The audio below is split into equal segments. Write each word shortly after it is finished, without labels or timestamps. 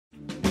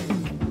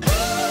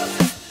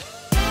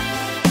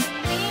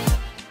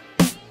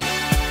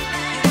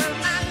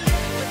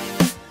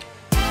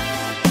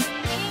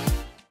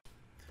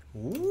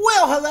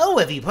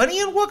everybody,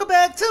 and welcome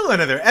back to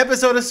another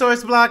episode of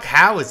SourceBlock.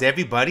 How is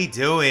everybody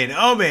doing?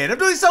 Oh man, I'm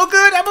doing so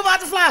good. I'm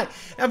about to fly.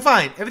 I'm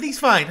fine. Everything's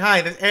fine.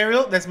 Hi, that's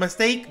Ariel. That's my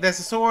stake. That's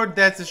the sword.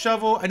 That's the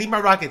shovel. I need my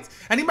rockets.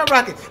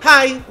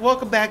 Hi,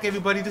 welcome back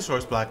everybody to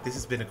SourceBlock. This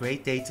has been a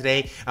great day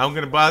today. I'm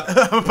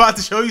about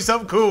to show you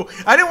something cool.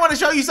 I didn't want to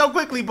show you so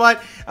quickly,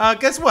 but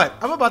guess what?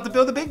 I'm about to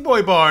build a big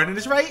boy barn, and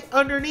it's right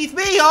underneath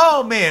me.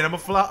 Oh man, I'm a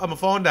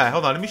fall and die.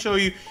 Hold on, let me show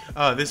you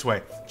this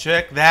way.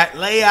 Check that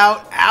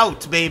layout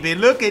out, baby.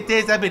 Look at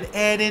this. I've been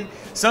adding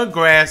some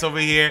grass over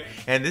here,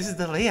 and this is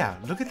the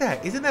layout. Look at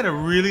that. Isn't that a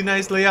really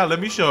nice layout?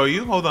 Let me show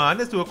you. Hold on.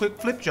 Let's do a quick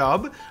flip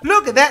job.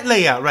 Look at that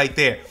layout right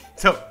there.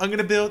 So I'm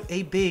gonna build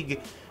a big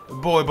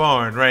boy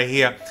barn right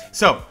here.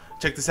 So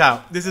check this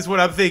out. This is what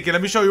I'm thinking.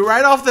 Let me show you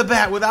right off the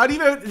bat without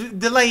even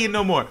delaying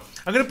no more.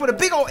 I'm gonna put a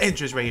big old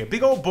entrance right here.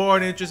 Big old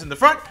barn entrance in the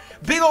front.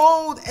 Big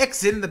old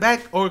exit in the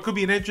back, or it could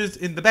be an entrance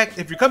in the back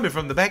if you're coming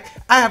from the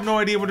back. I have no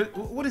idea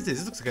what is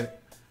this. It looks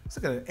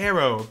like an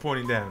arrow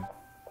pointing down.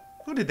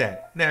 Who did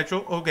that?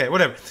 Natural? Okay,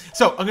 whatever.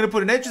 So, I'm going to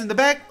put an entrance in the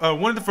back,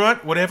 one in the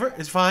front, whatever,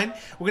 it's fine.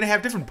 We're going to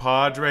have different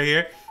pods right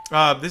here.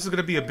 This is going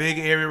to be a big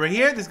area right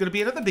here. This is going to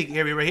be another big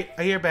area right here.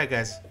 I hear bad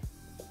guys.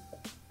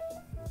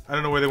 I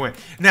don't know where they went.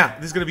 Now,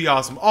 this is going to be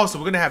awesome. Also,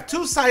 we're going to have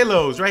two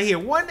silos right here,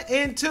 1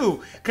 and 2,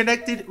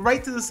 connected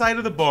right to the side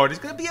of the barn. It's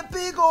going to be a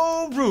big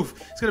old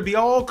roof. It's going to be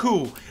all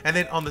cool. And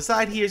then on the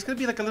side here, it's going to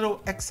be like a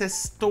little excess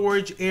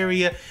storage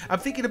area. I'm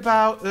thinking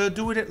about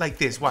doing it like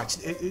this. Watch.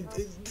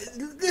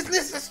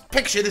 Let's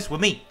picture this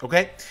with me,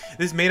 okay?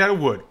 This is made out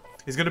of wood.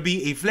 It's going to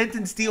be a flint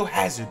and steel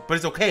hazard, but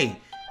it's okay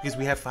because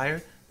we have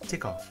fire.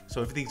 Tick off,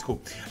 so everything's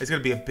cool. It's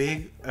gonna be a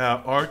big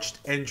arched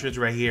entrance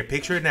right here.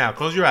 Picture it now.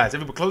 Close your eyes.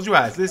 Everybody, close your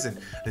eyes. Listen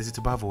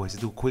to my voice.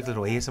 Let's do a quick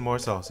little ASMR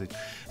sausage.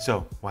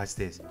 So watch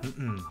this.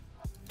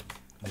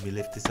 Let me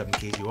lift this up in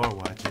case you are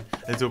watching.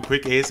 Let's do a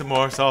quick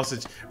ASMR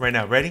sausage right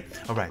now. Ready?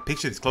 All right.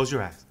 Picture this. Close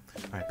your eyes.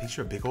 All right.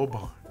 Picture a big old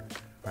barn.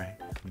 Right.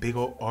 Big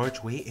old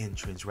archway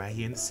entrance right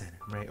here in the center.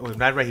 Right. Oh,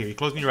 not right here. You're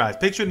closing your eyes.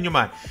 Picture it in your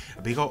mind.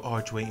 A big old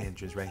archway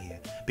entrance right here.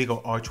 Big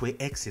old archway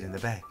exit in the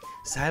back.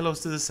 Silos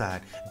to the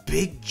side.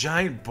 Big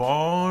giant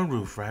barn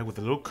roof, right? With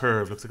a little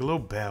curve. Looks like a little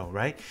bell,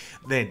 right?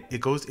 Then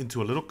it goes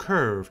into a little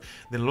curve.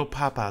 Then a little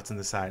pop-outs on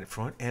the side,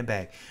 front and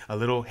back. A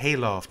little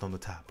hayloft on the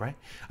top, right?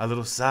 A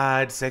little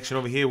side section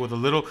over here with a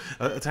little,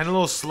 a tiny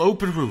little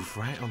sloping roof,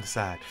 right? On the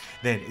side.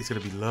 Then it's going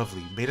to be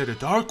lovely. Made of the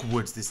dark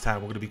woods this time.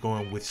 We're going to be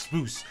going with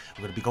spruce.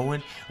 We're going to be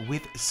going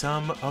with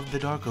some of the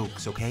dark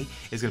oaks, okay?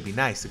 It's going to be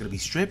nice. It's going to be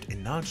stripped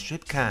and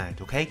non-stripped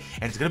kind, okay?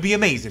 And it's going to be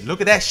amazing.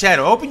 Look at that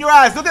shadow. Open your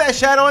eyes. Look at that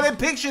shadow and then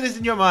picture this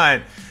in your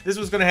mind. This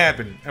was gonna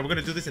happen, and we're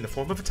gonna do this in the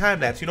form of a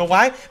time lapse. You know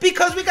why?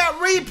 Because we got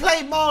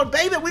replay mode,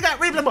 baby. We got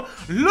replay mode.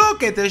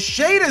 Look at the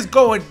shaders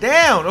going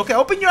down. Okay,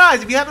 open your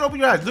eyes. If you haven't opened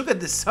your eyes, look at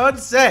the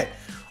sunset.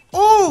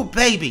 Oh,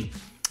 baby.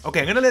 Okay,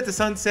 I'm gonna let the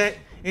sunset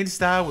in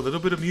style with a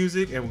little bit of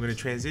music, and we're gonna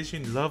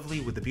transition lovely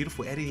with the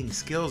beautiful editing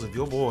skills of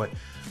your boy,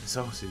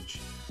 Sausage,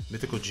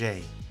 Mythical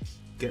J.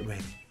 Get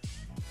ready.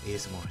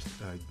 ASMR.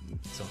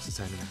 Sausage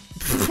signing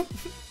out.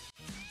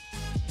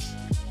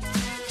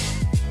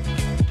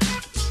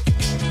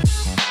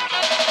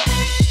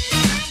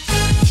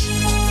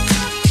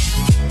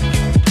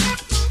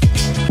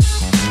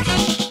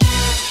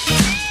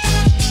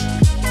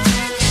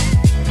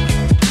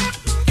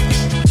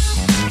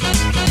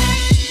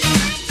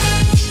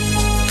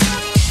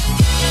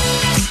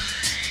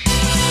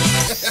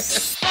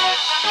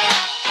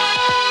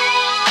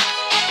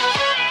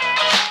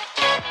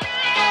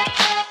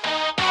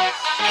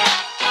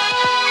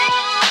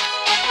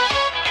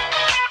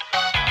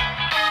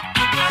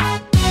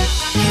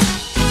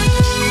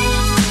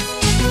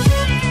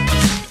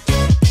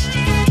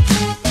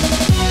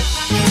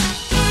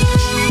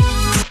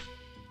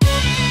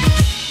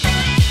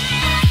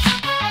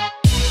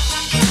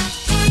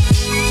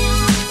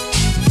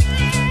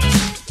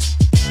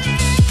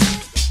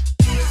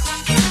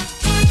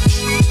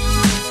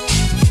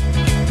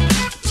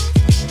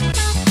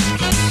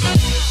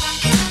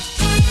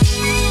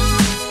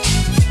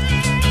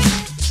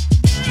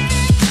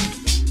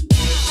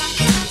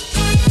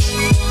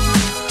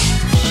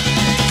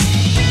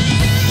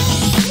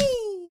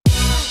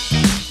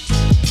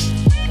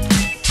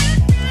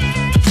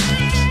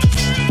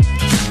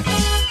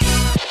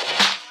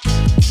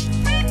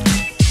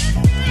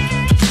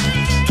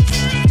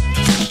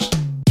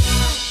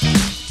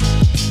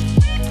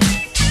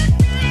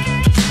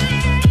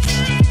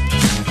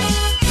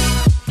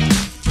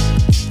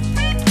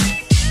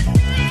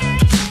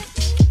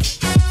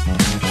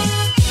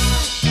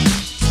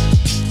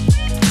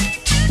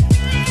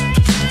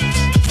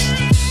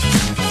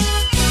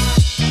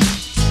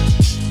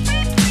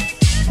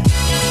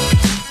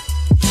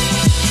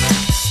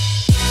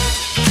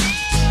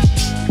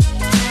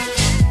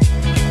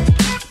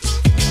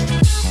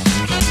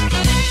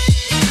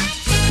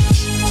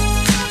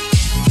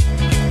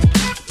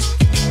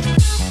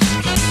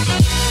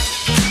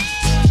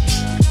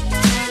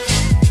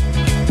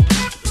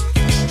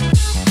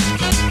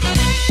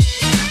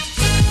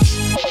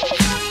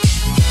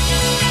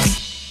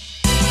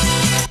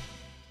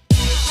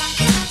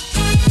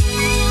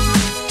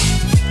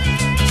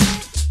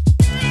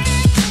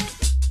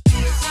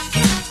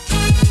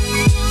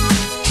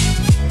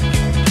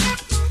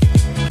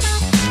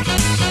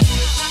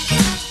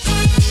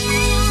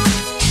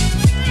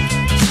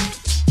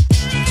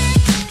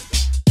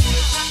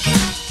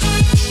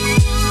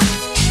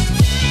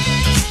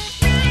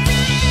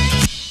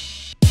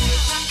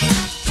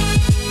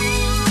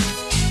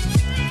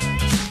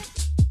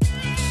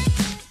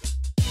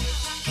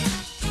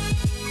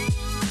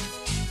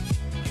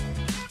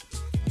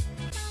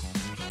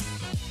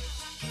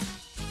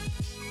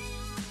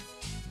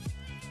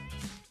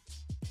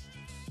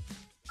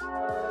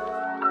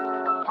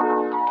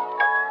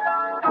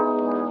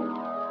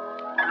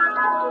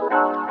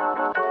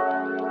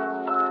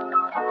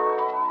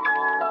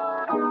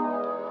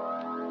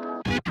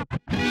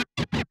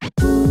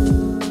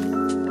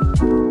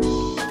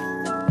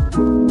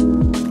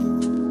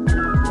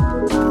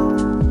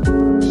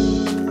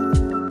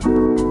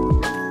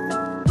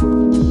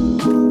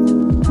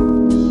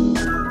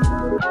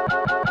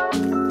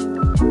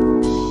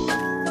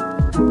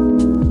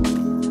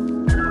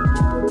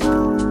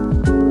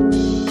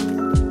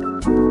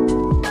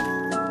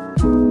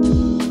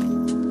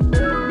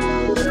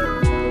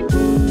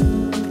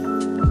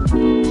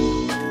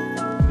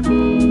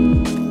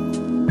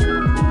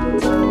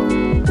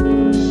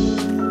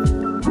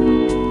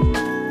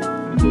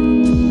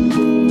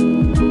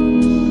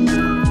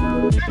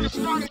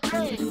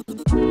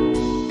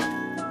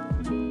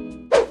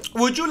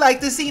 Would you like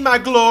to see my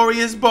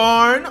glorious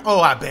barn?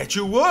 Oh, I bet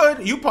you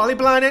would. You probably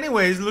blind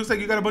anyways. It looks like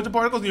you got a bunch of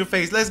particles in your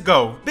face. Let's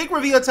go. Big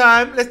reveal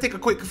time. Let's take a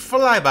quick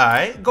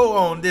flyby. Go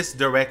on this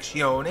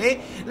direction,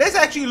 eh? Let's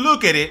actually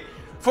look at it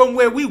from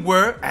where we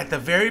were at the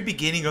very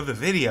beginning of the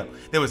video.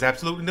 There was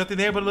absolutely nothing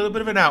there but a little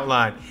bit of an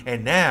outline.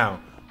 And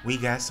now we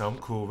got something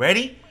cool.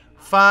 Ready?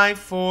 5,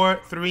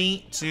 4,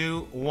 3,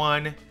 2,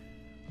 1.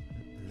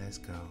 Let's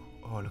go.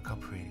 Oh, look how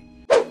pretty.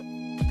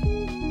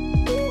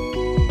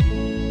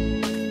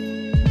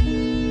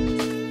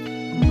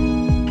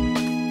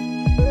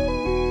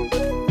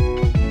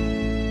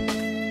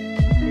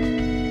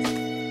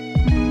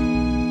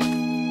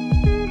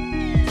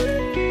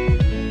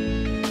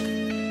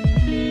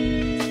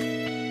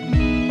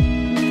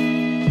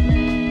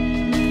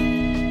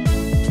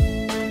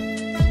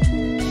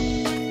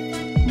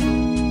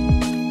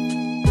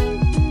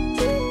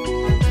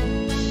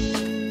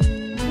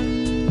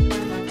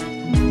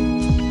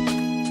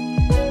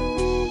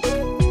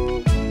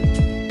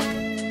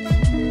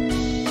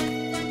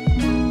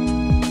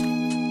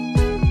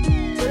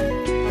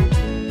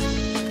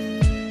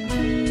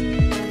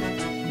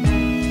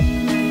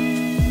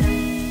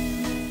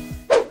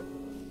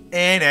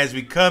 And as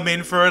we come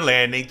in for a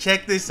landing,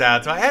 check this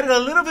out. So I added a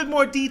little bit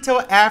more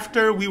detail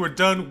after we were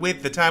done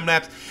with the time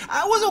lapse.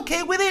 I was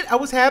okay with it. I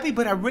was happy,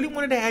 but I really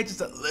wanted to add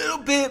just a little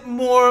bit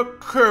more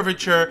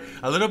curvature,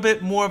 a little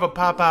bit more of a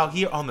pop out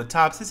here on the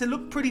top, since it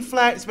looked pretty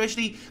flat,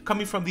 especially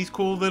coming from these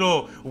cool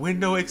little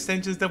window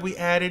extensions that we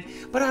added.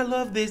 But I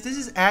love this. This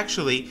is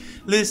actually,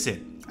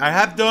 listen, I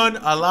have done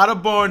a lot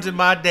of barns in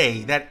my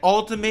day. That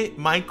ultimate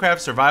Minecraft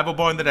survival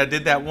barn that I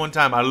did that one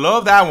time, I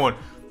love that one.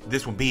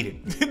 This one beat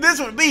it. This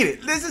one beat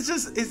it. This is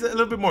just, it's a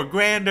little bit more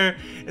grander.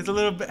 It's a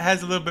little bit,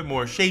 has a little bit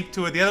more shape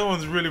to it. The other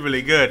one's really,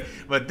 really good.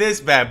 But this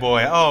bad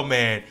boy, oh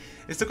man,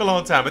 it took a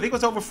long time. I think it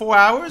was over 4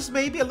 hours,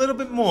 maybe a little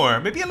bit more.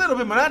 Maybe a little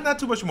bit more, not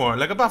too much more.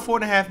 Like about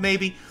 4.5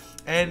 maybe.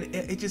 And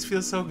it just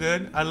feels so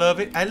good. I love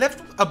it. I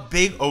left a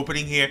big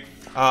opening here.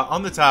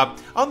 On the top,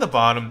 on the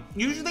bottom.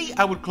 Usually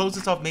I would close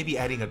this off, maybe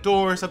adding a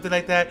door or something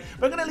like that,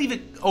 but I'm gonna leave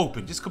it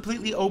open, just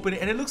completely open,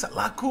 and it looks a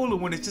lot cooler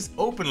when it's just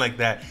open like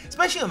that,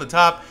 especially on the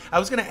top. I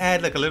was gonna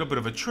add like a little bit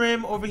of a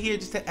trim over here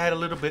just to add a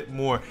little bit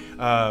more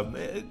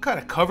kind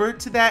of cover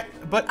to that,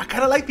 but I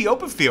kind of like the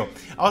open feel.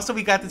 Also,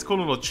 we got this cool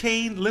little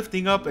chain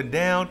lifting up and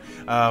down.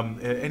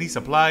 Any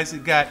supplies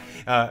it got,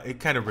 it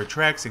kind of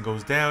retracts and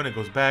goes down and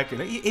goes back, and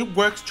it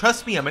works.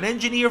 Trust me, I'm an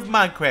engineer of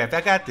Minecraft.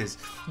 I got this.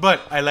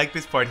 But I like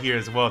this part here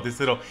as well,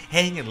 this little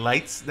hanging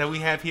lights that we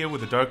have here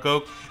with the dark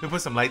oak. We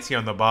put some lights here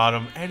on the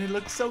bottom, and it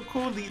looks so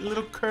cool. The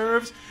little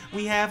curves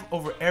we have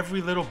over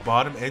every little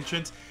bottom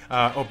entrance,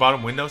 or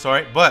bottom window,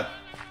 sorry. But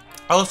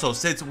also,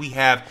 since we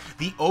have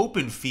the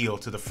open feel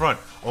to the front,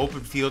 open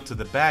feel to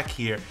the back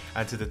here,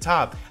 and to the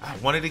top, I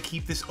wanted to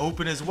keep this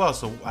open as well.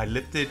 So I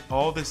lifted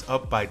all this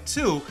up by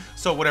 2,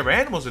 so whatever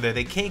animals are there,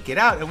 they can't get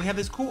out, and we have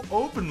this cool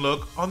open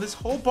look on this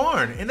whole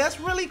barn, and that's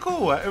really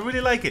cool. I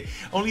really like it.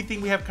 Only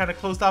thing we have kind of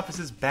closed off is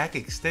this back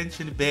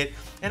extension bit,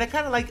 and I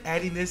kind of like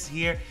adding this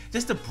here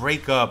just to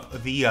break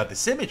up the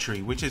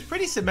symmetry, which is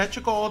pretty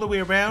symmetrical all the way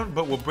around,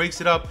 but what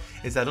breaks it up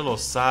is that little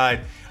side,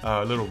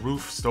 little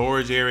roof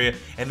storage area,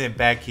 and then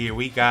back here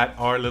we got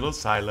our little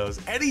silos,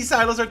 and these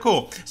silos are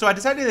cool. So I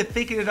decided to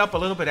thicken it up a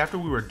little bit after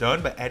we were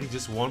done by adding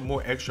just one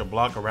more extra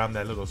block around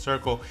that little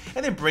circle,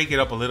 and then break it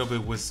up a little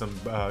bit with some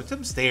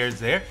stairs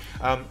there.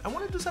 I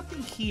want to do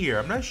something here.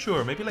 I'm not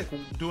sure. Maybe like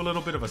do a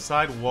little bit of a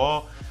side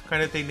wall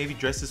kind of thing. Maybe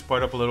dress this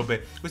part up a little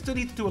bit. We still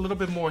need to do a little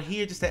bit more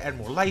here just to add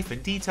more life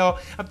and detail.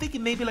 I'm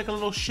thinking maybe like a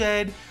little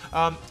shed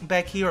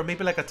back here, or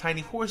maybe like a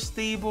tiny horse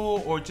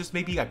stable, or just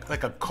maybe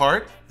like a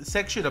cart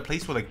section, a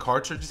place where like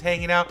carts are just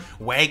hanging out,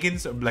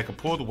 wagons, like a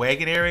pulled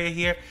wagon area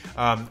here.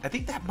 I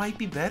think that might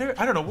be better.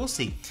 I don't know, we'll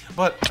see.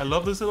 But I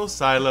love those little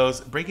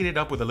silos, breaking it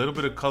up with a little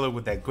bit of color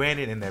with that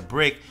granite and that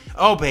brick.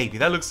 Oh baby,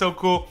 that looks so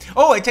cool.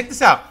 Oh, and check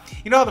this out.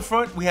 You know how the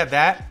front we have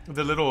that,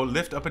 the little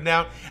lift up and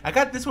down? I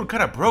got this one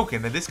kind of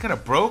broken, and this kind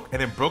of broke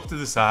and then broke to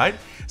the side.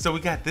 So we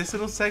got this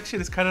little section.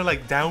 It's kind of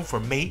like down for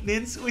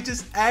maintenance, which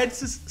just adds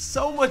just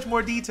so much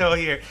more detail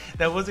here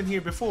that wasn't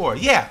here before.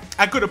 Yeah,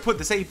 I could have put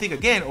the same thing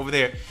again over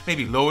there,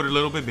 maybe lowered a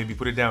little bit, maybe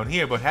put it down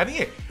here, but having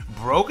it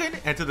broken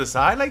and to the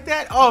side like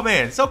that, oh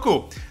man, so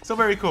cool, so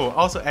very cool.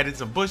 Also added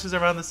some bushes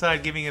around the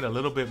side, giving it a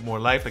little bit more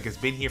life, like it's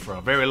been here for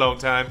a very long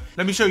time.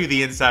 Let me show you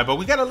the inside, but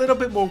we got a little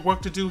bit more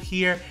work to do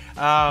here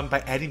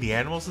by adding the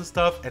animals and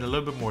stuff, and a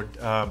little bit more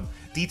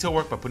detail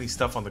work by putting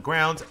stuff on the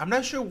ground. I'm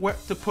not sure what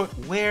to put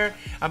where.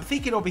 I'm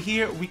thinking over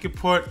here we could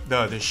put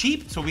the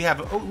sheep, so we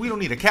have, oh, we don't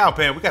need a cow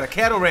pen, we got a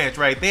cattle ranch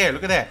right there,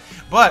 look at that.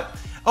 But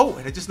oh,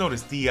 and I just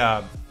noticed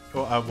the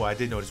well, I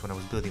did notice when I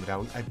was building it.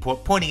 I'm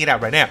pointing it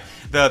out right now.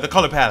 The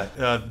color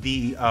palette,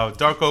 the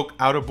dark oak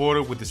outer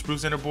border with the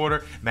spruce inner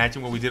border,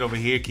 matching what we did over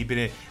here, keeping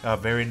it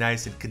very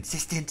nice and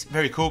consistent,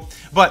 very cool.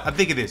 But I'm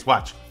thinking this,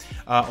 watch.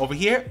 Over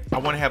here, I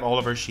want to have all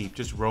of our sheep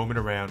just roaming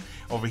around.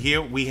 Over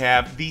here, we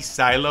have the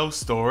silo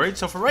storage.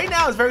 So for right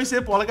now, it's very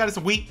simple. All I got is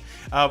some wheat.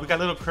 We got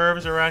little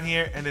curves around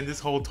here, and then this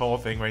whole tall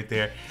thing right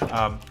there,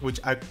 which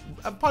I'm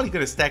probably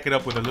going to stack it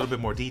up with a little bit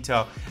more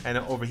detail. And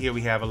then over here,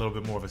 we have a little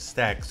bit more of a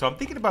stack. So I'm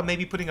thinking about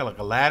maybe putting like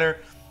a ladder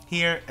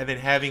here and then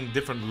having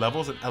different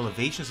levels and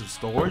elevations of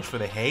storage for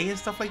the hay and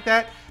stuff like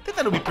that. I think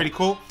that'll be pretty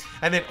cool.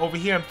 And then over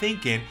here, I'm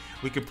thinking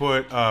we could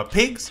put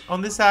pigs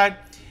on this side,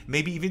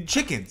 maybe even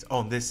chickens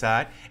on this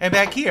side. And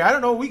back here, I don't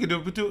know what we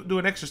could do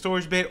an extra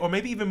storage bit, or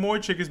maybe even more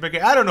chickens back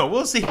here. I don't know.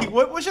 We'll see.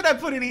 What should I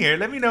put in here?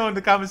 Let me know in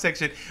the comment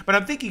section. But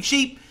I'm thinking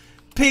sheep,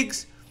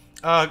 pigs,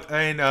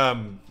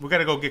 and we got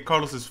to go get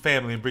Carlos's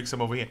family and bring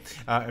some over here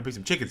and bring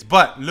some chickens.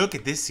 But look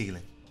at this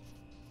ceiling.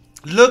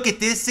 Look at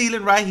this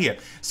ceiling right here.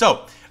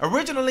 So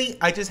originally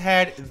I just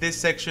had this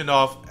section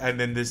off and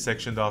then this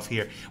section off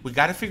here. We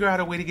got to figure out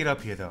a way to get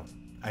up here though.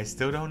 I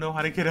still don't know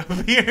how to get up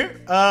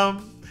here.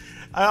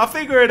 I'll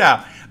figure it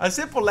out. A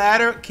simple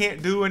ladder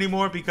can't do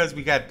anymore because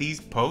we got these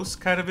posts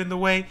kind of in the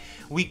way.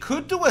 We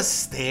could do a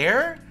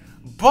stair,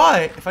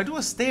 but if I do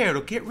a stair,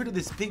 it'll get rid of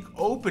this big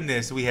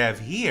openness we have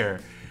here.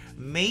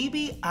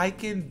 Maybe I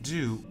can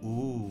do,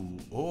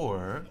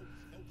 or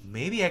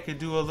maybe I could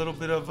do a little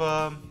bit of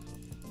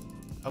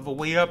a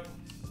way up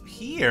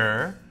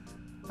here.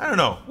 I don't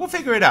know. We'll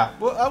figure it out.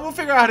 We'll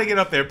figure out how to get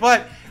up there.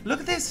 But look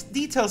at this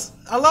details.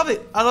 I love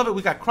it. I love it.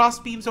 We got cross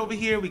beams over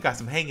here. We got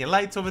some hanging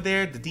lights over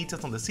there. The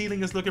details on the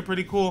ceiling is looking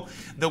pretty cool.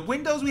 The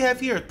windows we have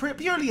here are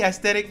purely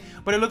aesthetic,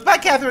 but it looks. Bye,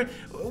 Catherine.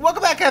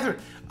 Welcome back, Catherine.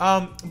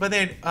 But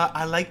then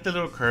I like the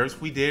little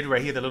curves we did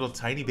right here. The little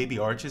tiny baby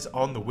arches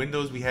on the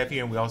windows we have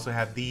here, and we also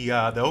have the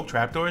oak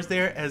trapdoors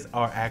there as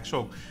our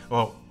actual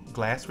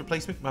glass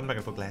replacement. I'm not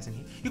gonna put glass in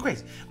here. You're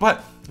crazy.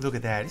 But look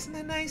at that. Isn't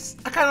that nice?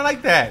 I kind of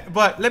like that.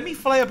 But let me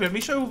fly up here. Let me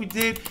show you what we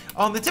did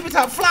on the tippy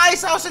top. Fly,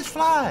 sausage,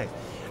 fly.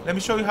 Let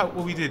me show you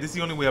what we did. This is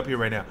the only way up here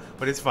right now,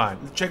 but it's fine.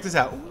 Check this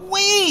out.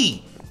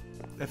 Whee!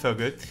 That felt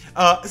good.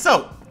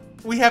 So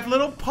we have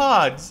little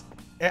pods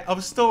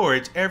of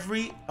storage,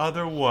 every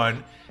other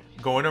one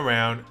going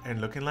around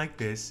and looking like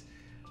this.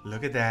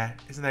 Look at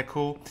that. Isn't that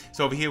cool?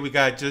 So over here we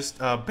got just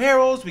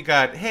barrels, we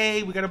got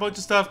hay, we got a bunch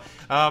of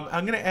stuff.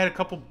 I'm going to add a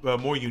couple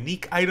more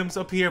unique items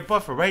up here,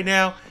 but for right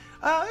now,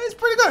 it's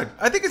pretty good.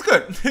 I think it's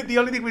good. The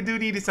only thing we do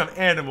need is some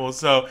animals.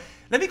 So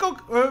let me go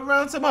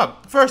round some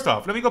up. First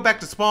off, let me go back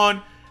to spawn.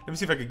 Let me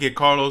see if I can get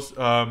Carlos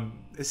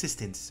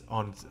assistance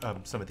on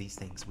some of these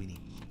things we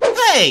need.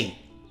 Hey!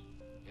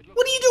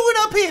 What are you doing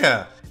up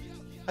here?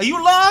 Are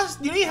you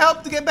lost? You need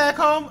help to get back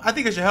home? I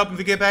think I should help him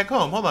to get back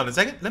home. Hold on a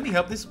second. Let me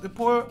help this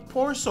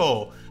poor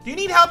soul. Do you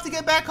need help to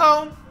get back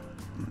home?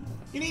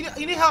 You need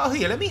help?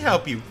 Here, let me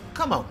help you.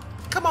 Come on.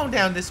 Come on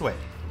down this way.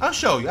 I'll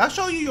show you. I'll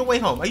show you your way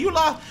home. Are you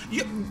lost?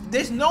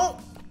 There's no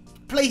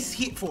place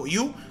here for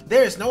you.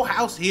 There is no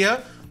house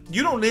here.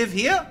 You don't live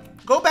here.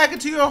 Go back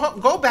into your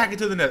home. Go back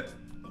into the net.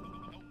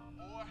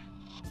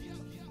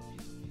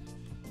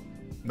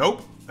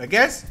 Nope. I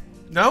guess.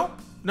 No.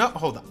 No.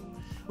 Hold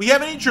on. We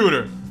have an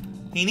intruder.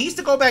 He needs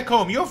to go back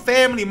home. Your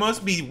family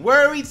must be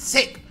worried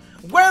sick.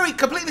 Worried,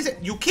 completely sick.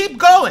 You keep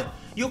going.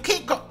 You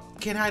keep going.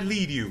 Can I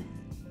lead you?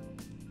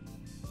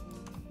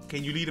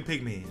 Can you lead a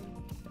pigman?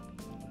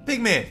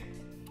 Pigman.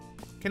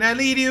 Can I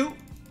lead you?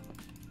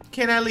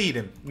 Can I lead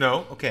him?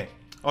 No? Okay.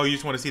 Oh, you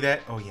just want to see that?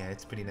 Oh, yeah,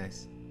 it's pretty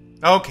nice.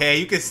 Okay,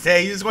 you can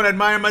stay. You just want to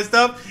admire my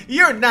stuff?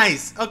 You're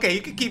nice. Okay,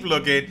 you can keep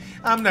looking.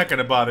 I'm not going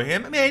to bother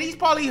him. Man, he's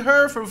probably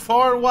heard from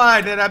far and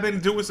wide that I've been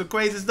doing some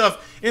crazy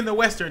stuff in the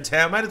western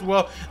town. Might as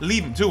well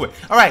leave him to it.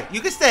 All right,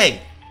 you can stay.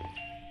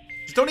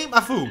 Just don't eat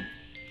my food.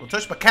 Don't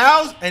touch my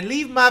cows and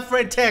leave my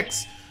friend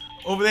Tex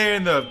over there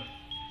in the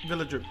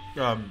villager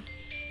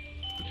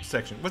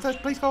section. What's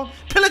that place called?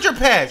 Pillager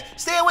Pass.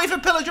 Stay away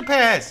from Pillager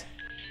Pass.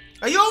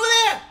 Are you over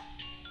there?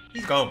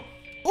 He's gone.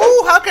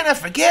 Ooh, how can I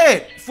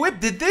forget? Fwip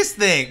did this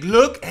thing.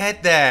 Look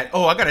at that.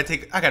 Oh, I gotta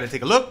take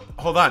a look.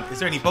 Hold on. Is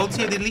there any boats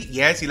here?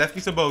 Yes, he left me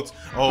some boats.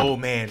 Oh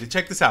man,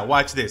 check this out.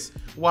 Watch this.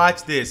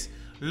 Watch this.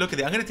 Look at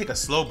that. I'm gonna take a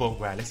slow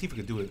boat ride. Let's see if we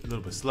can do it a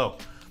little bit slow.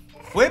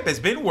 Fwip has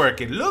been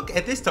working. Look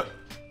at this.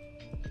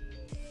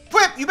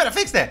 Fwip, you better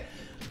fix that.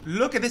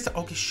 Look at this.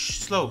 Okay,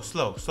 slow.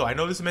 I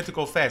know this is meant to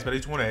go fast, but I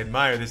just want to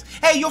admire this.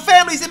 Hey, your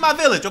family's in my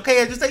village,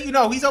 okay? I just let you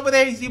know. He's over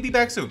there. He'll be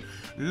back soon.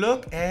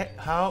 Look at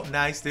how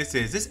nice this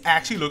is. This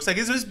actually looks like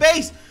it's his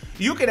base.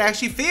 You can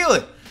actually feel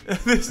it.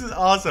 This is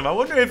awesome. I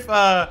wonder if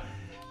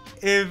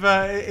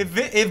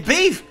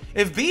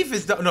beef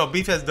is done. No,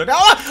 beef has done.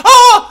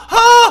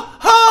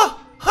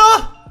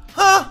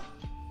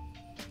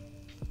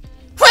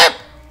 Flip!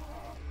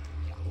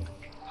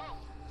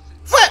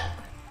 Flip!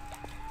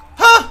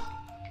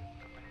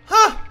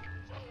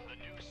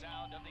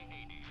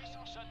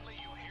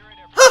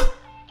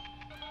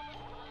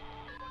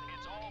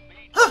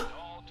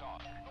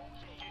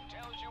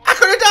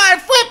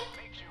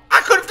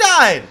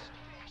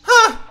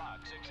 Huh?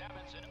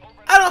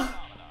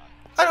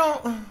 I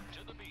don't.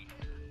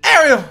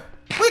 Ariel,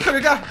 we could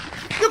have got.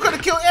 You could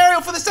have killed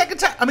Ariel for the second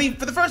time. I mean,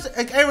 for the first.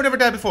 Ariel never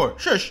died before.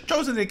 Shush.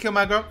 Chosen didn't kill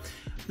my girl.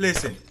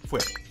 Listen,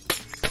 Fwip.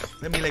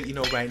 Let me let you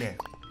know right now.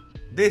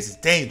 This is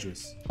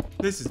dangerous.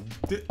 This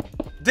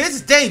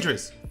is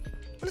dangerous.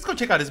 Let's go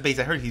check out his base.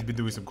 I heard he's been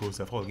doing some cool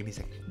stuff. Hold on, give me a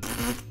second.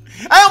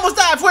 I almost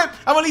died, Flip.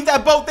 I'm gonna leave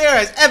that boat there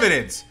as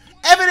evidence.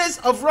 Evidence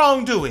of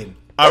wrongdoing.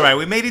 All right,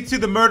 we made it to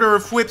the murderer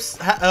Fwip's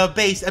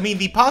base. I mean,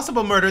 the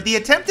possible murder, the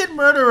attempted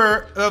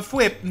murderer of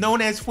Fwip, known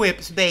as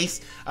Fwip's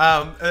base.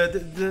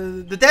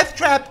 The death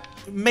trap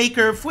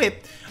maker Fwip.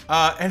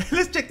 And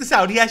let's check this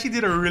out. He actually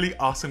did a really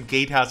awesome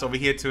gatehouse over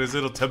here to his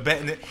little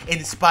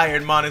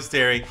Tibetan-inspired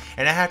monastery.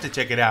 And I have to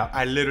check it out.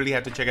 I literally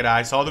have to check it out.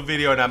 I saw the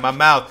video and my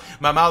mouth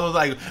was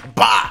like,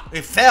 bah!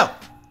 It fell.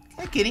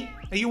 Hey, kitty.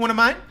 Are you one of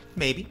mine?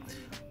 Maybe.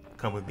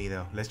 Come with me,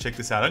 though. Let's check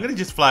this out. I'm going to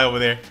just fly over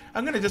there.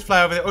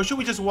 Or should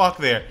we just walk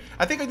there?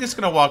 I think I'm just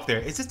going to walk there.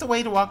 Is this the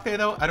way to walk there,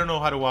 though? I don't know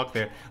how to walk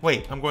there.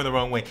 Wait, I'm going the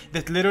wrong way.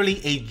 There's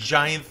literally a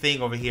giant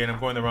thing over here, and I'm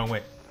going the wrong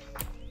way.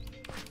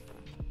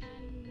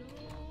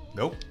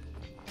 Nope.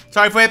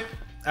 Sorry, Flip.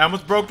 I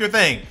almost broke your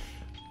thing.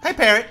 Hey,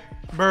 parrot.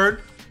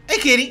 Bird. Hey,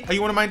 kitty. Are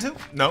you one of mine, too?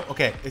 No?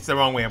 Okay. It's the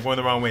wrong way. I'm going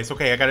the wrong way. It's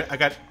okay. I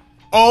got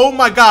Oh,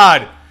 my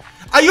God.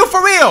 Are you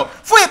for real?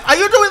 Flip, are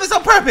you doing this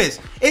on purpose?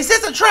 Is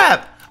this a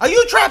trap? Are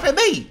you trapping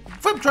me?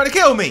 Flip trying to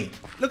kill me.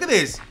 Look at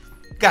this.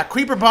 Got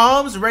creeper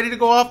bombs ready to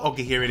go off.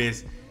 Okay, here it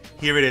is.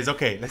 Here it is.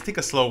 Okay, let's take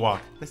a slow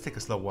walk. Let's take a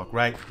slow walk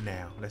right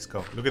now. Let's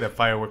go. Look at that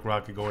firework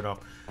rocket going off.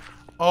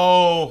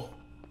 Oh.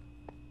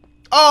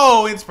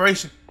 Oh,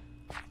 inspiration.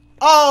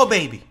 Oh,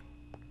 baby.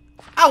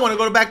 I want to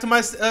go back to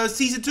my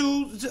season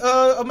 2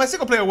 of my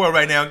single player world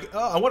right now.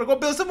 I want to go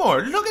build some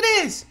more. Look at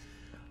this.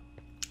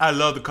 I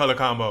love the color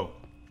combo.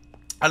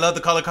 I love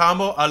the color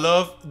combo. I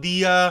love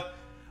the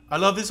I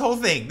love this whole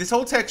thing, this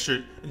whole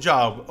texture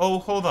job. Oh,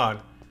 hold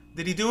on.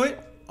 Did he do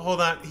it? Hold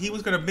on. He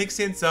was going to mix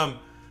in some...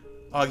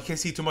 Oh, you can't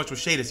see too much with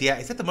shaders. Yeah,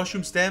 is that the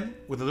mushroom stem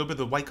with a little bit of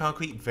the white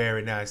concrete?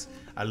 Very nice.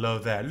 I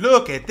love that.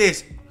 Look at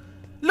this.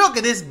 Look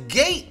at this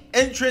gate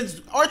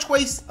entrance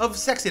archways of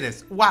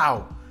sexiness.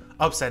 Wow.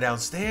 Upside down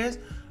stairs.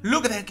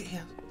 Look at that.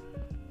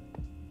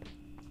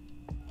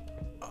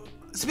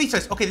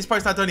 Speechless. Okay, this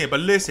part's not done yet, but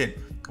listen.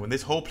 When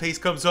this whole place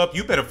comes up,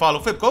 you better follow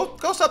Flip. Go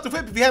sub to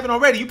Flip if you haven't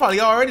already. You probably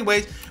are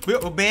anyways.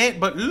 Man,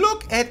 but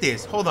look at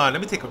this. Hold on.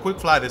 Let me take a quick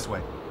fly this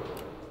way.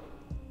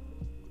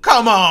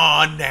 Come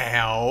on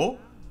now.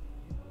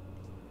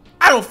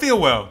 I don't feel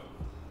well.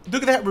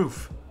 Look at that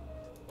roof.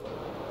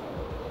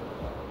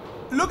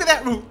 Look at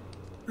that roof.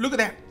 Look at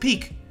that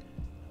peak.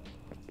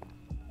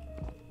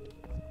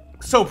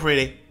 So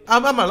pretty.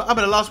 I'm at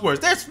a lost words.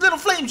 There's little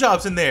flame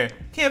jobs in there.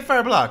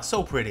 Campfire blocks.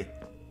 So pretty.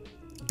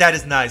 That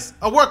is nice.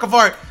 A work of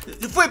art.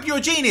 Flip, you're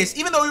a genius.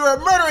 Even though you're a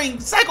murdering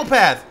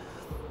psychopath.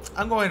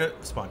 I'm going to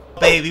spawn.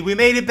 Baby, we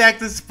made it back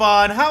to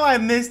spawn. How I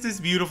missed this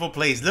beautiful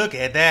place. Look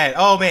at that.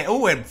 Oh, man.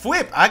 Oh, and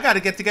Flip. I got to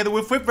get together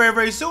with Flip very,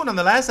 very soon. On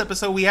the last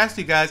episode, we asked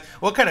you guys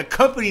what kind of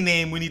company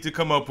name we need to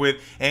come up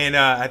with. And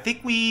I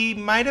think we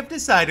might have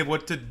decided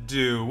what to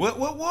do.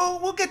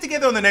 We'll get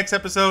together on the next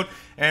episode,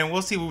 and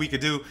we'll see what we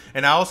could do.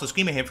 And I also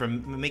scream at him for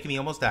making me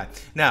almost die.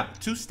 Now,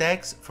 2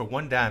 stacks for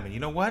 1 diamond. You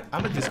know what?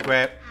 I'm going to just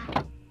grab...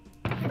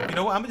 You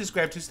know what? I'm going to just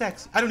grab 2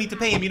 stacks. I don't need to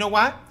pay him. You know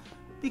why?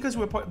 Because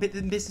we're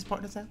business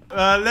partners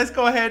now. Let's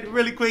go ahead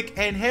really quick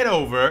and head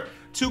over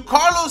to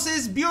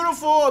Carlos's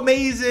beautiful,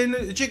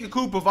 amazing chicken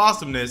coop of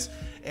awesomeness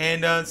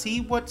and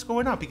see what's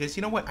going on. Because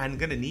you know what? I'm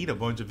going to need a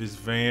bunch of his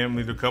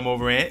family to come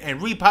over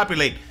and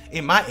repopulate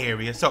in my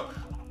area. So,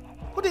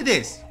 what is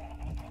this?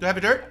 Do I have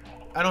a dirt?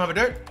 I don't have a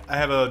dirt. I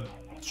have a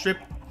strip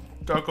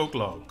dark oak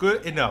log.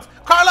 Good enough.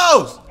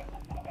 Carlos!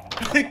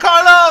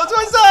 Carlos,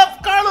 what's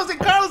up? Carlos and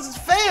Carlos's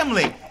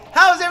family.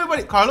 How is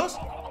everybody? Carlos?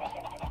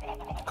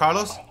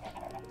 Carlos?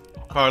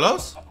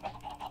 Carlos?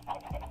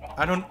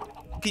 I don't...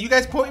 Can you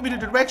guys point me to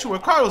the direction where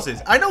Carlos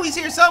is? I know he's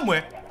here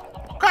somewhere.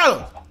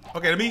 Carlos!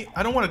 Okay,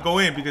 I don't want to go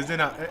in because then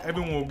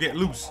everyone will get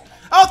loose.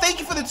 Oh, thank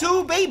you for the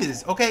 2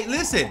 babies. Okay,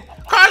 listen.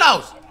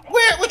 Carlos!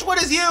 Which one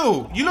is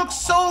you? You look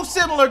so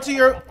similar to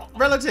your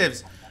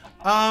relatives.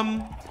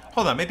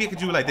 Hold on. Maybe I could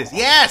do it like this.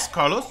 Yes,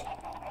 Carlos.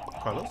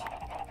 Carlos?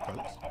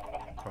 Carlos?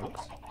 Carlos?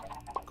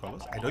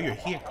 Carlos? I know you're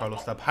here,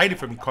 Carlos. Stop hiding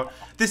from me, Carlos.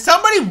 Did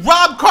somebody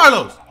rob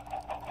Carlos?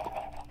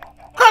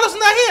 Carlos is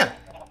not here.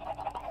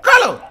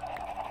 Carlos.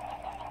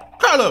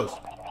 Carlos.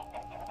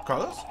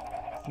 Carlos?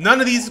 None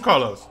of these is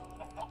Carlos.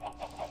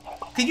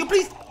 Can you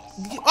please...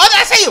 Oh,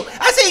 I see you.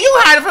 I see you. You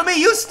hiding from me.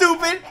 You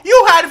stupid.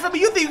 You hiding from me.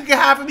 You think you can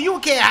hide from me. You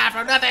can't hide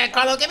from nothing,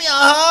 Carlos. Give me a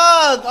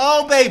hug.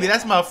 Oh, baby.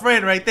 That's my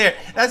friend right there.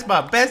 That's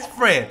my best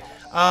friend.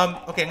 Okay,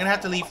 I'm going to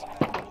have to leave.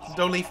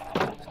 Don't leave.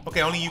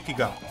 Okay, only you can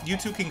go. You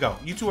 2 can go.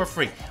 You 2 are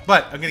free.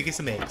 But I'm going to get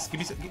some eggs. Give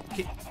me some...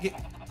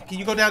 Can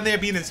you go down there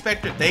and be an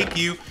inspector? Thank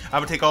you.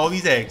 I'm going to take all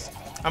these eggs.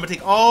 I'm going to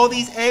take all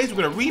these eggs.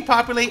 We're going to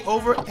repopulate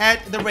over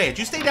at the ranch.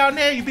 You stay down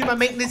there. You be my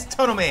maintenance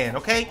tunnel man,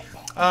 okay?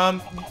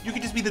 You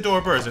can just be the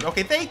door person.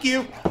 Okay, thank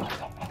you.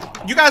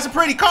 You guys are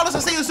pretty. Carlos,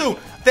 I'll see you soon.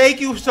 Thank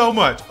you so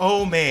much.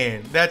 Oh,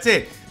 man. That's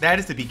it. That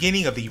is the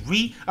beginning of the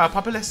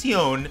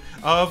repopulation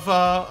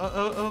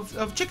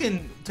of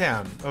Chicken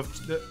Town.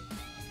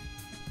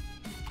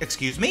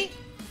 Excuse me?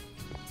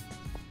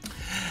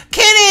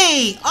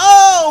 Kenny!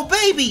 Oh,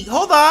 baby.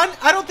 Hold on.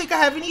 I don't think I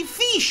have any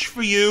fish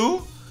for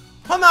you.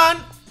 Hold on.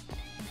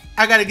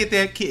 I gotta get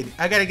that kitty.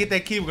 I gotta get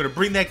that kitty. We're gonna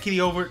bring that kitty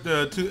over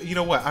to, you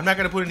know what? I'm not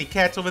gonna put any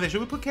cats over there. Should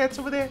we put cats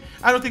over there?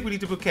 I don't think we need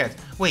to put cats.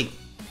 Wait.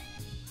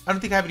 I don't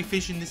think I have any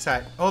fish in this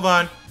side. Hold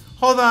on.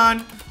 Hold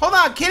on. Hold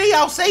on, kitty.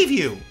 I'll save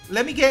you.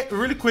 Let me get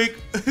really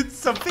quick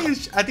some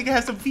fish. I think I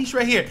have some fish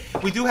right here.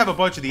 We do have a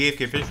bunch of the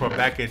AFK fish from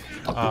back in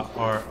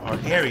our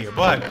area.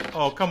 But,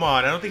 oh, come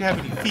on. I don't think I have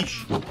any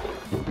fish.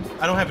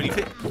 I don't have any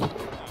fish.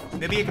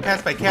 Maybe I can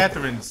pass by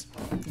Catherine's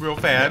real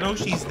fast. I know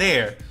she's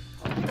there.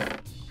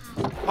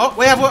 Oh,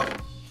 we have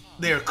what?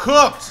 They're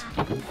cooked.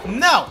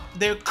 No,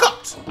 they're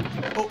cooked.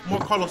 Oh, more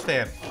Carlos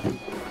fam.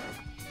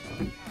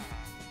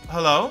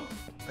 Hello?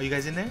 Are you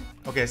guys in there?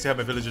 Okay, I still have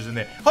my villagers in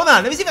there. Hold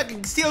on, let me see if I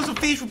can steal some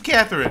fish from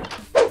Catherine.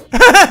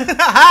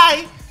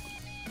 Hi.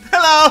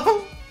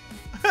 Hello.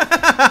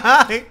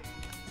 Hi.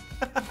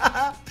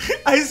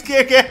 I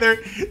scared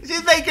Catherine.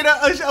 She's making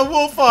a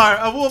wool farm.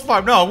 A wool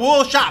farm. No, a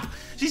wool shop.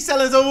 She's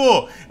selling some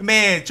wool.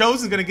 Man,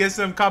 Chosen's gonna get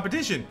some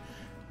competition.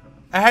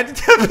 I had to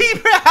tell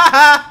people.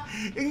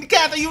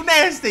 Catherine, you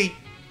nasty.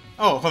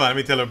 Oh, hold on. Let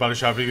me tell her about the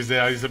shop because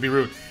I used to be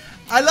rude.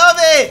 I love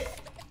it.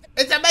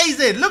 It's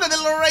amazing. Look at the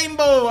little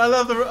rainbow. I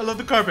love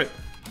the carpet.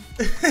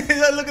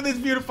 Look at this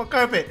beautiful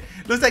carpet.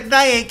 Looks like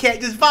Diane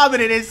Cat just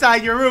vomited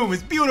inside your room.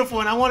 It's beautiful,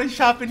 and I want to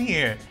shop in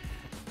here.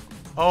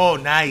 Oh,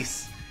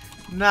 nice.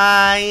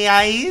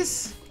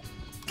 Nice.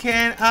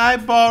 Can I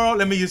borrow?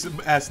 Let me just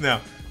ask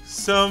now.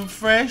 Some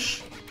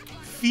fresh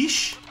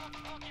fish?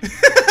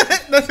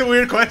 That's a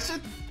weird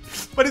question,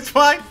 but it's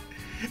fine.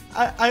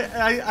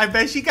 I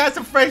bet she got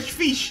some fresh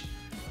fish.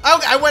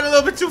 Okay, I went a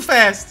little bit too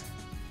fast.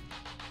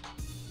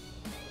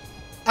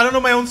 I don't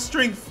know my own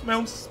strength, my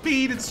own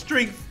speed and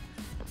strength.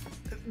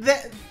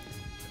 That,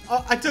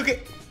 oh, I took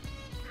it.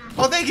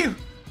 Oh, thank you.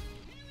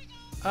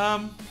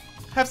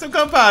 Have some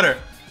gunpowder.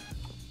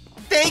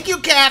 Thank you,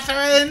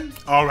 Catherine.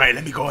 All right,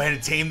 let me go ahead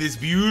and tame this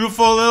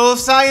beautiful little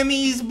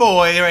Siamese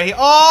boy right here.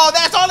 Oh,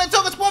 that's all it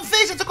took. It's one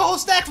fish. I took a whole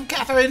stack from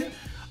Catherine.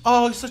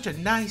 Oh, you're such a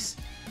nice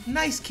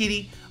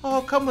kitty.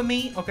 Oh, come with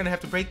me. Oh, gonna have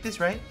to break this,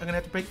 right? I'm gonna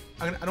have to break.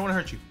 I don't want to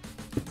hurt you.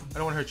 I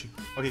don't want to hurt you.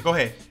 Okay, go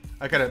ahead.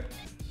 I gotta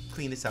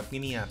clean this up.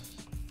 Give me a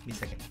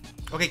second.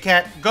 Okay,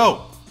 cat,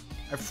 go.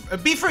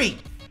 Be free.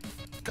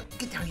 Go,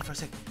 get down here for a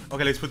second.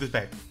 Okay, let's put this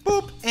back.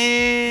 Boop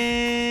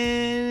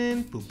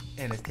and boop.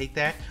 And let's take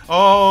that.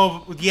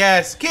 Oh,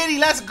 yes. Kitty,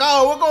 let's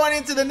go. We're going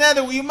into the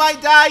nether. You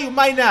might die, you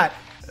might not.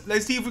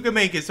 Let's see if we can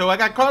make it. So I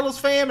got Carlos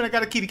fam and I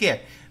got a kitty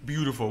cat.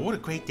 Beautiful. What a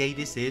great day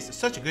this is.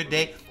 Such a good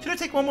day. Should I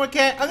take one more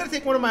cat? I'm going to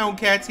take one of my own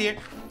cats here.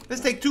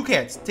 Let's take two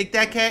cats. Take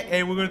that cat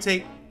and we're going to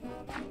take...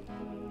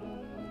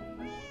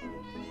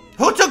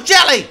 Who took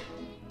Jelly?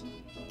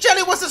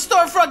 Jelly was the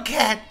storefront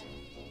cat.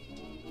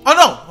 Oh,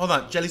 no. Hold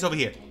on. Jelly's over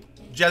here.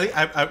 Jelly,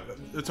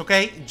 it's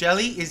okay.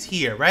 Jelly is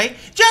here, right?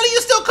 Jelly, you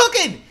still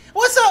cooking?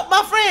 What's up,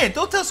 my friend?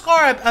 Don't tell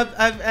Scar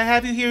I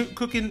have you here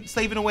cooking,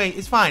 slaving away.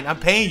 It's fine. I'm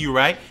paying you,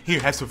 right?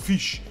 Here, have some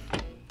fish.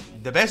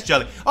 The best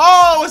Jelly.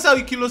 Oh, what's up,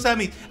 you cute little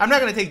Sammy? I'm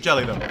not gonna take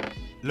Jelly though.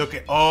 Look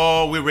at,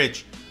 oh, we're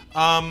rich.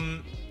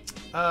 I'll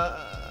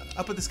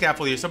put the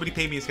scaffold here. Somebody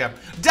pay me a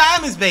scaffold.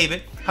 Diamonds,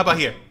 baby. How about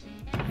here?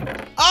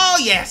 Oh,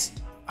 yes.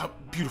 Oh,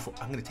 beautiful.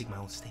 I'm gonna take my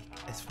own steak.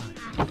 That's fine.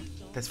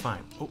 That's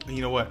fine. Oh, and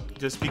you know what?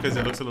 Just because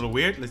it looks a little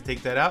weird, let's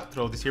take that out.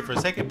 Throw this here for a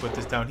second. Put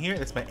this down here.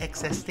 That's my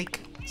excess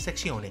steak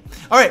section. All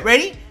right,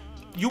 ready?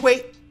 You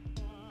wait.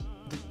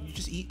 You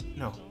just eat?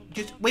 No.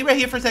 Just wait right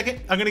here for a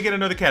second. I'm gonna get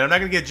another cat. I'm not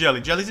gonna get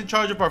Jelly. Jelly's in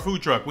charge of our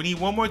food truck. We need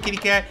one more kitty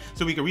cat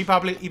so we can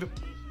repopulate even.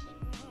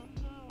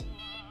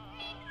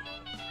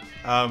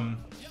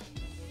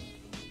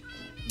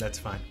 That's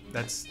fine.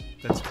 That's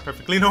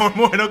perfectly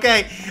normal and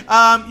okay.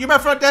 You're my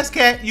front desk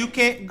cat. You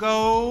can't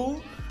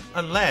go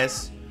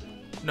unless.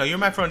 No, you're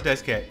my front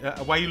desk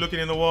cat. Why are you looking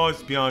in the wall?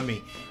 It's beyond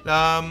me.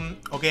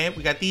 Okay,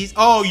 we got these.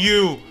 Oh,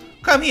 you.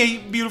 Come here, you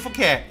beautiful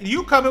cat.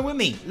 You coming with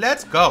me.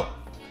 Let's go.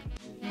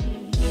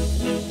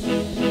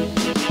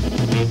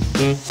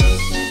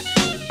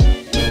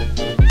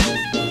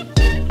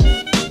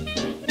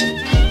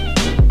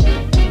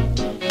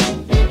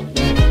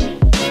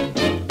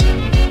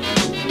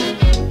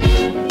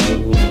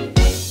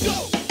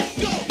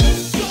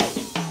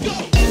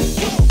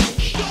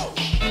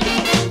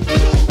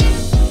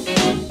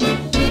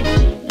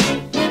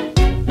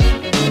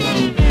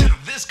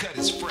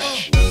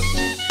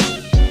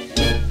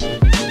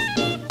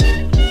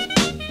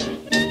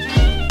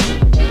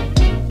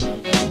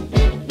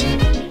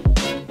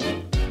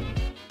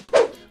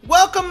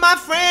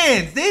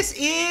 This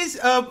is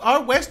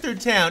our western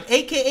town,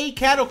 aka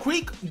Cattle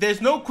Creek. There's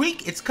no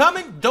creek, it's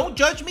coming. Don't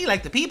judge me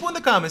like the people in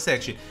the comment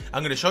section.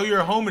 I'm gonna show you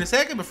our home in a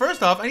second, but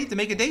first off, I need to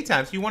make it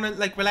daytime. So you wanna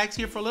like relax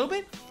here for a little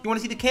bit? You wanna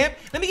see the camp?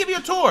 Let me give you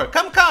a tour.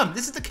 Come,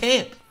 this is the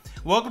camp.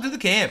 Welcome to the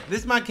camp. This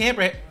is my camp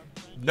right.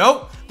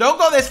 Nope, don't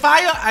go, there's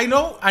fire. I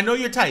know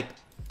your type.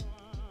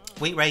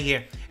 Wait right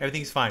here.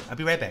 Everything's fine. I'll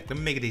be right back. Let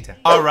me make it daytime.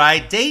 All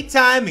right,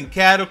 daytime in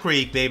Cattle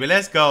Creek, baby.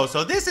 Let's go.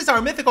 So this is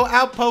our mythical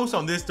outpost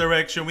on this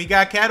direction. We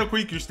got Cattle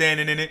Creek. You're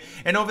standing in it.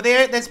 And over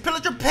there, that's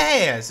ProleteR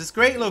Pass. It's a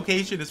great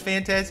location. It's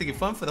fantastic and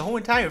fun for the whole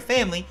entire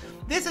family.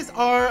 This is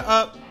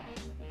our,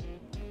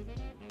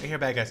 Right here,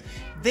 bad guys.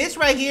 This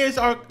right here is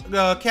our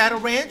cattle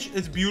ranch.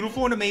 It's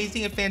beautiful and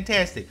amazing and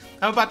fantastic.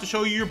 I'm about to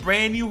show you your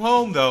brand new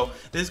home, though.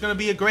 This is going to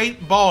be a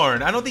great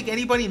barn. I don't think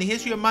anybody in the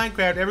history of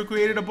Minecraft ever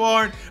created a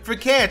barn for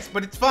cats,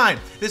 but it's fine.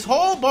 This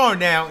whole barn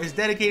now is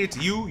dedicated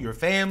to you, your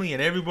family,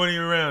 and everybody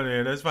around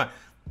there. That's fine.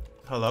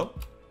 Hello?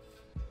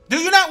 Do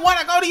you not want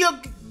to go to your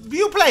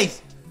view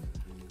place?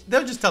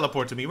 They'll just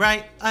teleport to me,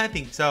 right? I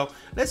think so.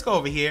 Let's go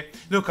over here.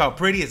 Look how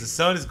pretty as the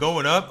sun is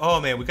going up.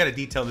 Oh, man, we got to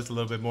detail this a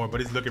little bit more, but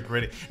it's looking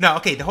pretty. No,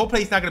 okay, the whole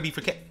place not going to be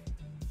for cat.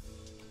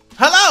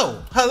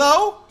 Hello?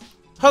 Hello?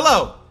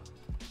 Hello?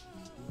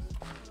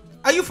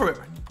 Are you for it?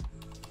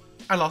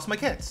 I lost my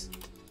cats.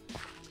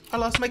 I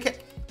lost my cat.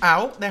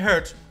 Ow, that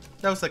hurt.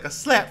 That was like a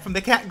slap from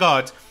the cat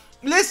gods.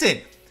 Listen.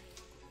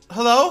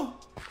 Hello?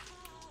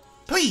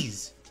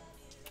 Please.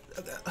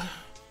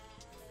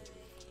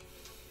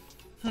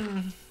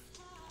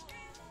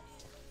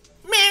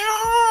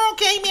 Meow,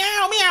 okay,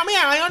 meow, meow,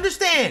 meow. I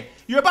understand.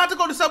 You're about to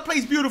go to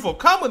someplace beautiful.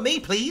 Come with me,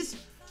 please.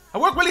 I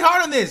worked really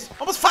hard on this.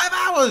 Almost 5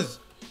 hours.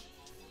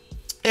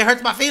 It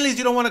hurts my feelings.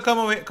 You don't want to come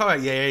over here. Come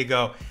on. Yeah, there you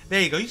go.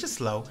 There you go. You're just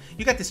slow.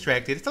 You got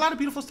distracted. It's a lot of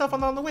beautiful stuff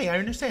along the way. I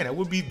understand. I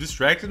would be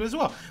distracted as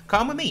well.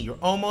 Come with me. You're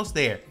almost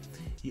there.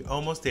 You're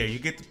almost there. You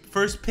get the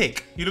first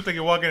pick. You look like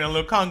you're walking in a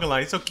little conga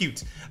line. It's so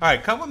cute. All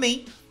right, come with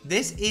me.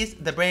 This is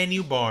the brand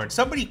new barn.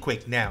 Somebody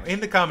quick now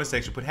in the comment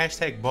section put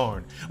hashtag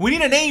barn. We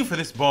need a name for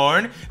this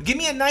barn. Give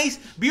me a nice,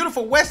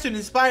 beautiful Western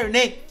inspired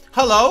name.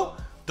 Hello?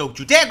 Don't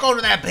you dare go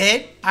to that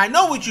bed. I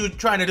know what you're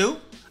trying to do.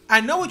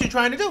 I know what you're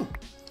trying to do.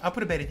 I'll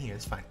put a bed in here.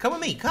 It's fine. Come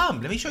with me.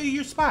 Come. Let me show you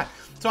your spot.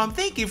 So I'm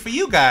thinking for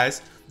you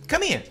guys,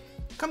 come here.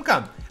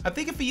 Come. I'm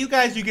thinking for you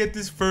guys, you get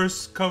this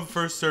first come,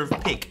 first serve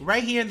pick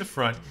right here in the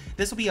front.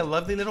 This will be a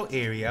lovely little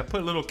area. I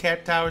put little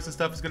cat towers and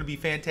stuff. It's going to be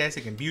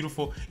fantastic and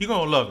beautiful. You're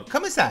going to love it.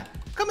 Come inside.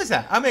 Come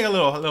inside. I'll make a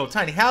little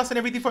tiny house and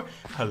everything for.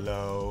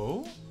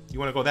 Hello? You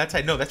want to go that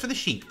side? No, that's for the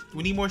sheep.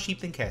 We need more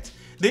sheep than cats.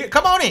 There,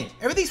 come on in.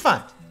 Everything's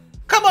fine.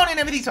 Come on in.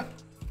 Everything's fine.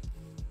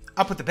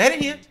 I'll put the bed in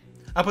here.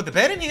 I'll put the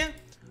bed in here.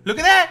 Look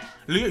at that.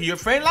 Your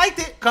friend liked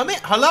it. Come in.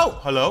 Hello?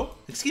 Hello?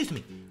 Excuse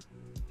me.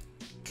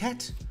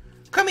 Cat?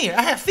 Come here.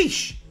 I have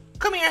fish.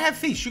 Come here. I have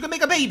fish. You can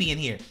make a baby in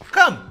here.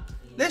 Come.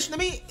 Let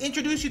me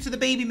introduce you to the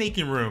baby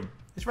making room.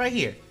 It's right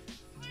here.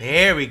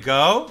 There we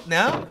go.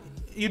 Now,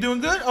 you doing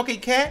good? Okay,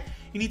 cat.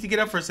 You need to get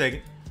up for a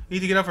second. You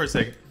need to get up for a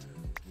second.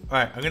 All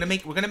right. We're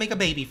gonna make a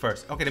baby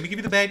first. Okay. Let me give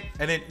you the bed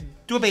and then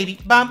do a baby.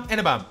 Bomb and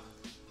a bomb.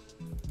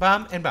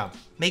 Bomb and bomb.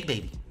 Make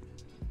baby.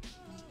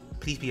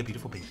 Please be a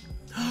beautiful baby.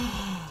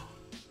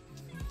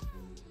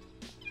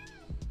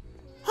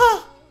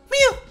 Huh?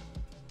 Mew.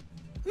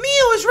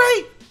 Mew is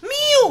right.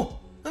 Mew.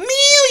 Mew,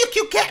 you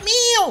cute cat.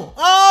 Mew.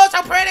 Oh,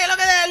 so pretty. Look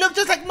at that. Look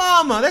just like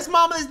mama. That's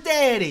mama's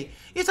daddy.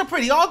 You're so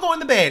pretty. All go in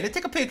the bed. Let's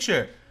take a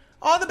picture.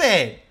 On the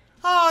bed.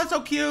 Oh, it's so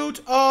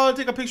cute. Oh,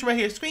 take a picture right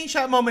here.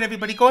 Screenshot moment,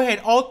 everybody. Go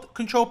ahead. Alt,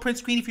 Control, print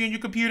screen if you're on your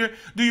computer.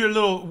 Do your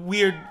little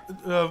weird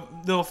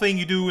little thing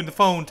you do in the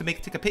phone to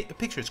take a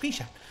picture.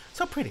 Screenshot.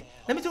 So pretty.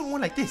 Let me do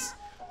one like this.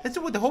 Let's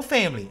do it with the whole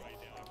family.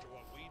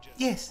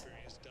 Yes.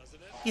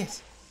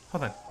 Yes.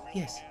 Hold on.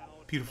 Yes.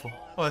 Beautiful.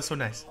 Oh, that's so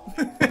nice.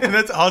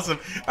 That's awesome.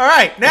 All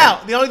right.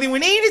 Now, the only thing we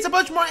need is a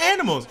bunch more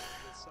animals.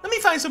 Let me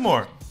find some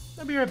more.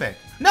 I'll be right back.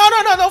 No.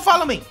 Don't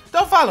follow me.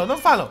 Don't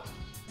follow.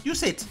 You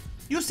sit.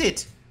 You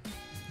sit.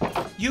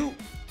 You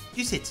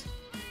sit.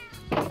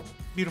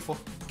 Beautiful.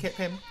 Cat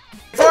family.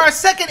 For our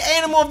second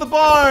animal of the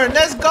barn,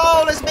 let's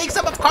go. Let's make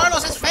some of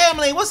Carlos's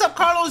family. What's up,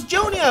 Carlos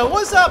Jr.?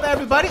 What's up,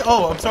 everybody?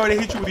 Oh, I'm sorry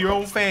to hit you with your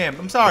own fam.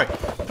 I'm sorry.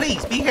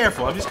 Please be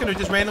careful. I'm just gonna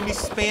randomly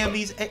spam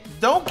these.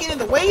 Don't get in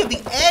the way of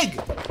the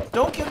egg.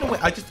 Don't get in the way.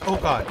 Oh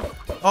God.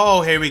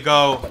 Oh, here we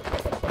go.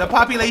 The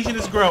population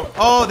is growing.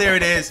 Oh, there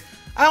it is.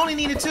 I only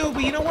needed 2,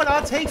 but you know what?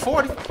 I'll take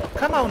 40.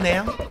 Come on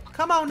now.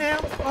 Come on now.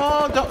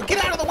 Oh, don't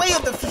get out of the way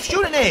of the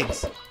shooting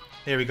eggs.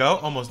 There we go.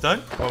 Almost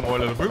done. One more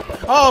little group.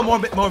 Oh,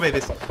 more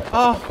babies.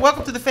 Oh,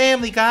 welcome to the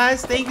family,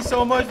 guys. Thank you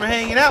so much for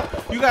hanging out.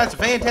 You guys are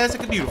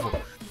fantastic and beautiful.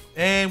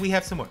 And we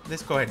have some more.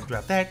 Let's go ahead and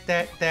drop that.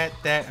 I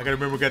gotta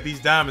remember we got these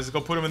diamonds. Let's go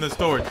put them in the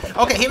storage.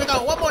 Okay, here we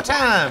go. One more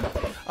time.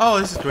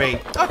 Oh, this is great.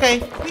 Okay,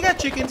 we got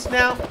chickens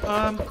now.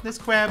 Let's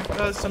grab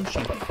some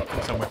sheep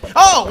from somewhere.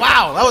 Oh,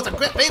 wow. That was a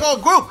great big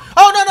old group.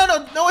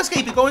 Oh, no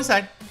escaping. Go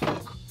inside.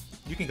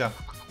 You can go.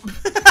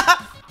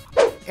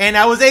 And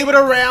I was able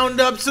to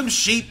round up some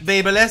sheep,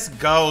 baby. Let's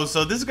go.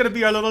 So this is going to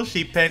be our little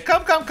sheep pen.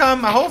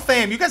 Come. My whole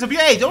fam. You guys will be,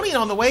 hey, don't eat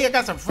on the way. I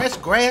got some fresh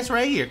grass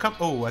right here. Come.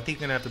 Oh, I think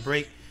I'm going to have to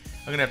break.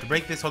 I'm going to have to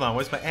break this. Hold on.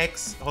 Where's my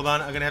X? Hold on.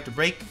 I'm going to have to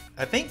break.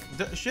 I think.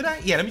 Should I?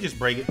 Yeah, let me just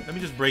break it. Make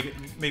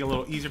it a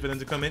little easier for them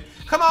to come in.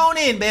 Come on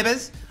in,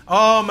 babies.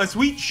 Oh, my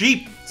sweet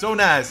sheep. So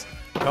nice.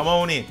 Come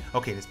on in.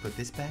 Okay, let's put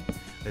this back.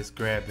 Let's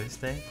grab this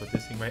thing. Put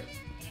this thing right.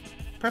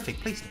 Perfect.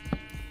 Place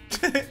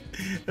it.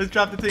 Let's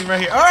drop the thing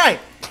right here. All right.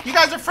 You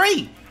guys are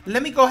free.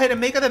 Let me go ahead and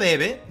make it a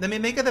baby. Let me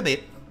make it a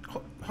bit.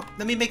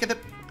 Let me make it a...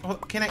 Oh,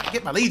 can I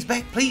get my leads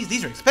back, please?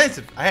 These are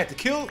expensive. I had to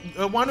kill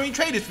wandering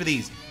traders for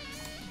these.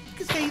 You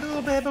can stay,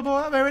 little baby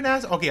boy. Very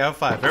nice. Okay, I have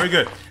 5. Very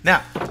good.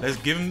 Now, let's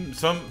give him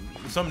some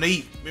something to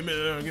eat. Give me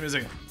a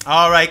second.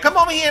 All right, come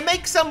over here.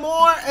 Make some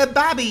more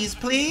bobbies,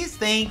 please.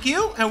 Thank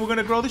you. And we're going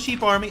to grow the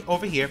sheep army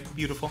over here.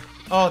 Beautiful.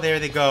 Oh, there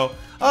they go.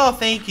 Oh,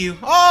 thank you.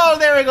 Oh,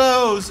 there it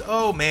goes.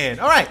 Oh, man.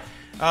 All right.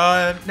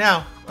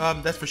 Now,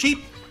 that's for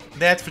sheep.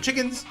 That's for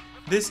chickens.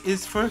 This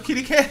is for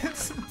kitty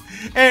cats.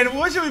 And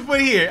what should we put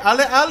here?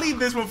 I'll leave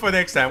this one for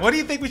next time. What do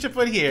you think we should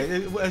put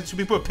here? Should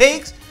we put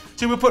pigs?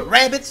 Should we put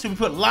rabbits? Should we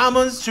put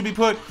llamas? Should we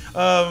put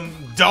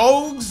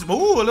dogs?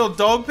 Ooh, a little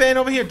dog pen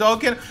over here.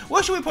 Dog kennel.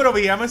 What should we put over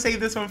here? I'm going to save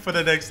this one for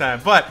the next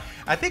time. But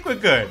I think we're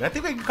good. I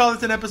think we can call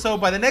this an episode.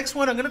 By the next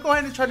one, I'm going to go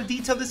ahead and try to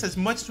detail this as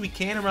much as we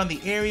can around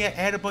the area.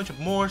 Add a bunch of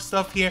more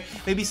stuff here.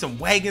 Maybe some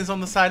wagons on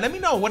the side. Let me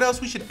know what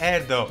else we should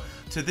add, though,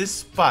 to this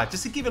spot,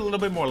 just to give it a little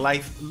bit more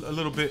life, a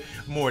little bit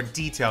more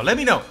detail. Let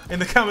me know in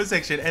the comment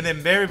section. And then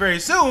very, very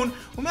soon,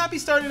 we might be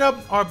starting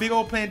up our big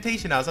old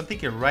plantation house. I'm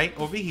thinking right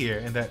over here,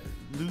 and that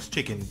loose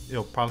chicken,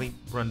 it'll probably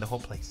run the whole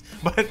place.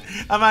 But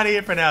I'm out of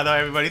here for now, though,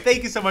 everybody.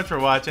 Thank you so much for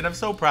watching. I'm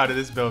so proud of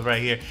this build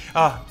right here.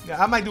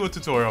 I might do a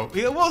tutorial.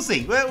 We'll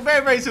see. Very,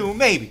 very soon,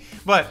 maybe.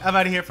 But I'm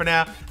out of here for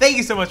now. Thank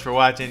you so much for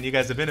watching. You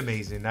guys have been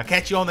amazing. I'll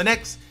catch you on the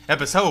next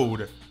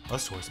episode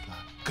of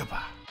SourceBlock.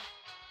 Goodbye.